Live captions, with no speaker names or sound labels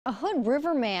A Hood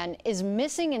River man is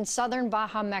missing in southern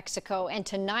Baja, Mexico, and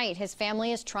tonight his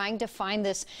family is trying to find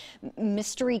this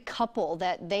mystery couple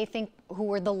that they think who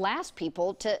were the last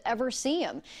people to ever see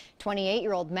him.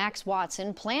 28-year-old Max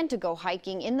Watson planned to go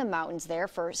hiking in the mountains there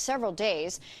for several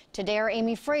days. Today, our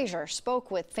Amy Frazier spoke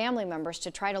with family members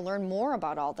to try to learn more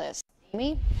about all this.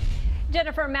 Amy?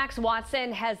 Jennifer, Max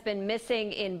Watson has been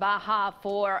missing in Baja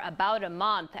for about a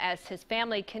month. As his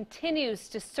family continues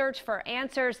to search for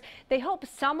answers, they hope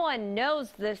someone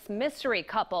knows this mystery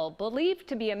couple, believed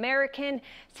to be American,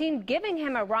 seen giving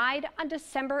him a ride on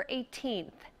December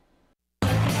 18th.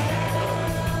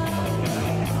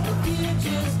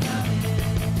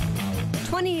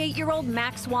 28-year-old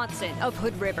Max Watson of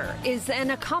Hood River is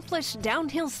an accomplished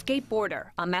downhill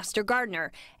skateboarder, a master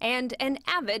gardener, and an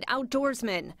avid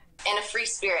outdoorsman. And a free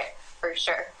spirit, for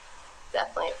sure.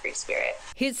 Definitely a free spirit.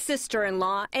 His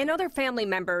sister-in-law and other family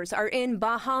members are in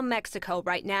Baja, Mexico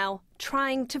right now,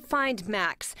 trying to find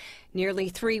Max. Nearly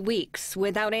 3 weeks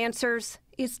without answers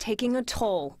is taking a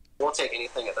toll. We'll take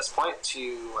anything at this point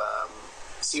to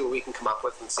see what we can come up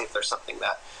with and see if there's something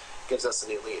that gives us a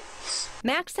new lead.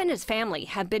 Max and his family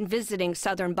have been visiting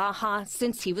southern Baja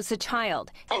since he was a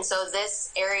child. And so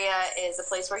this area is a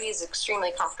place where he's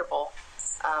extremely comfortable.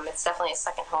 It's definitely a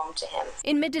second home to him.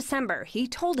 In mid-December, he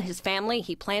told his family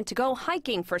he planned to go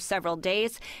hiking for several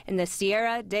days in the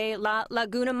Sierra de la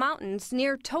Laguna Mountains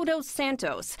near Todos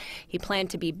Santos. He planned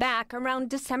to be back around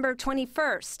December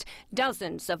 21st.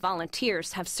 Dozens of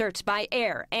volunteers have searched by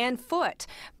air and foot,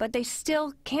 but they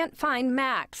still can't find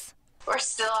Max. We're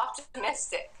still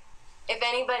optimistic. If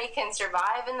anybody can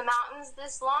survive in the mountains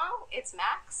this long, it's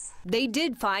Max. They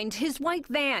did find his white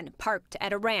van parked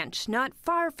at a ranch not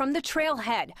far from the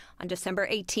trailhead. On December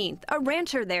 18th, a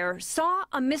rancher there saw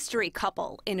a mystery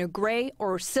couple in a gray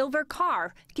or silver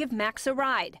car give Max a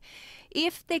ride.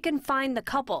 If they can find the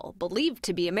couple, believed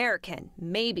to be American,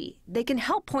 maybe they can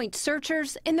help point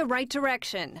searchers in the right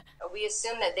direction. We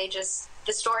assume that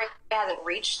the story hasn't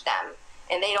reached them,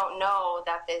 and they don't know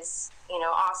that this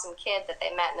awesome kid that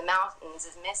they met in the mountains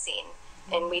is missing.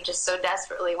 And we just so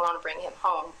desperately want to bring him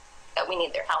home that we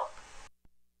need their help.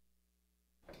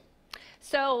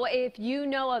 So if you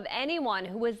know of anyone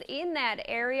who was in that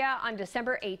area on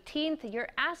December 18th, you're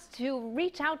asked to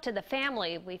reach out to the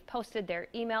family. We've posted their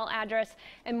email address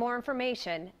and more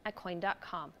information at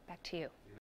KOIN.com. Back to you.